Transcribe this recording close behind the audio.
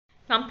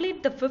Complete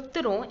the fifth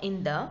row in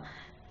the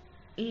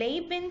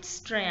Leibnitz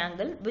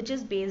triangle which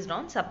is based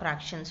on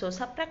subtraction. So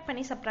subtract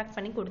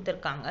பண்ணி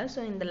கொடுத்திருக்காங்க. So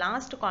இந்த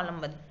last column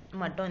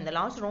மட்டும் இந்த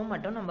last row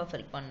மட்டும் நம்ம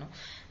fill பண்ணணும்.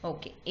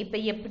 ஓகே, இப்போ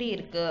எப்படி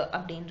இருக்கு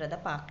அப்படின்றத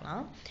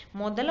பார்க்கலாம்.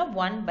 முதல்ல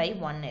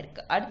 1/1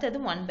 இருக்கு, அடுத்தது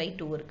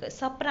 1/2 இருக்கு.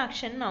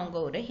 subtraction அவங்க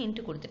ஒரு hint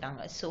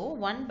கொடுத்துட்டாங்க. So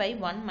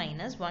 1/1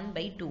 minus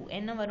 1/2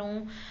 என்ன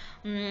வரும்?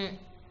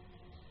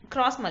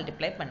 cross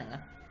multiply பண்ணுங்க.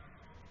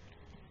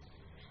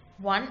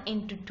 1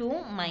 into 2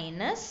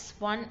 minus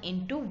 1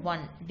 into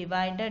 1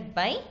 divided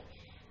by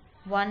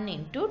 1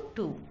 into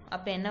 2.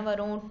 அப்ப என்ன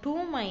வரும்? 2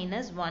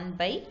 minus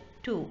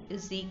 1/2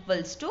 is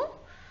equals to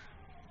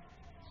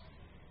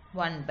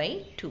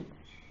 1/2.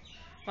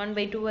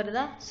 1/2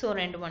 வருதா? So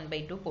 2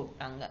 1/2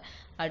 போட்டாங்க.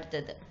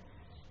 அடுத்தது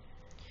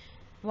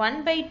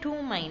 1/2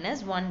 minus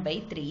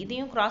 1/3.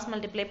 இதையும் cross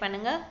multiply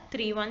பண்ணுங்க.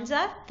 3 ones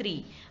are 3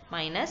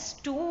 minus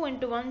 2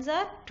 into 1s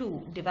are 2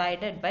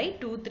 divided by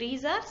 2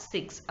 3s are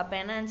 6. அப்ப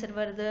என்ன ஆன்சர்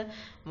வருது?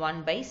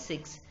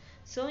 1/6.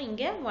 So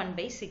இங்க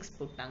 1/6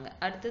 போட்டாங்க.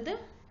 அடுத்தது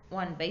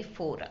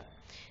 1/4.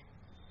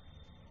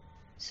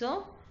 So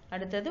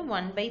அடுத்தது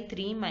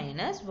 1/3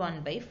 minus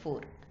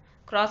 1/4.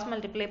 cross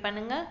multiply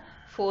பண்ணுங்க.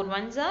 4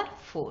 ones are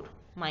 4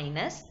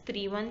 minus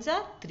 3 ones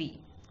are 3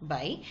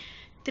 by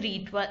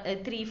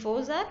 3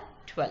 4s are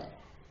 12.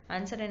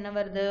 Answer என்ன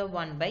வருது?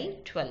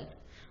 1/12.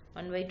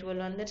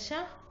 1/12 வந்துருச்சா?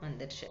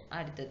 வந்துருச்சு.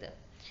 அடுத்தது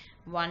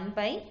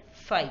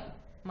 1/5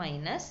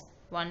 minus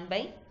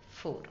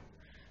 1/4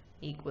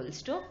 equals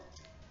to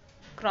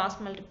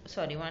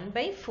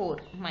 1/4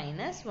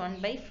 minus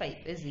 1/5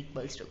 is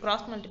equals to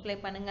cross multiply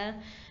பண்ணுங்க.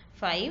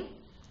 5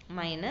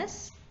 minus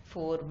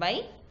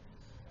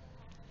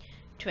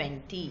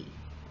 4/20.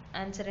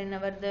 ஆன்சர் என்ன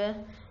வருது?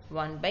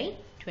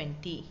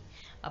 1/20.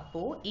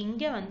 அப்போ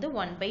இங்க வந்து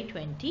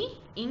 1/20,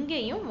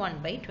 இங்கேயும்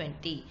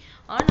 1/20.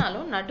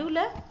 ஆனாலும்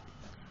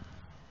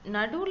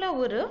நடுவுல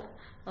ஒரு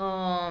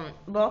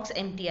பாக்ஸ்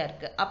எம்டியா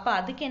இருக்கு. அப்ப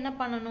அதுக்கு என்ன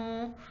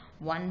பண்ணணும்?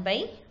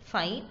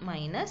 1/5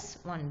 minus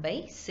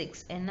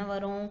 1/6 என்ன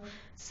வரும்?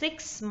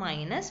 6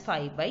 minus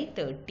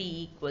 5/30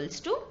 equals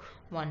to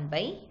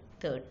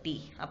 1/30.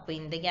 அப்ப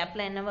இந்த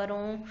கேப்ல என்ன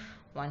வரும்?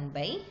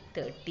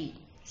 1/30.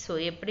 ஸோ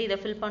எப்படி இதை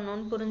ஃபில்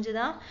பண்ணணும்னு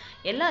புரிஞ்சுதா?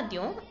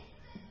 எல்லாத்தையும்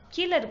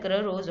கீழே இருக்கிற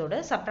ரோஸோட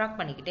சப்ராக்ட்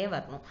பண்ணிக்கிட்டே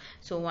வரணும்.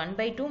 So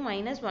 1/2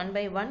 minus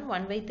 1/1,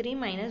 1/3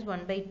 minus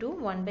 1/2,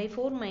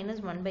 1/4 minus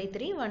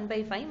 1/3,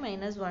 1/5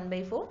 minus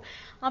 1/4,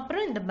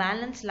 அப்புறம் இந்த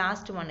பேலன்ஸ்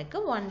லாஸ்ட் ஒனுக்கு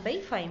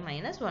 1/5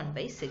 minus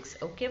 1/6.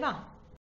 ஓகேவா?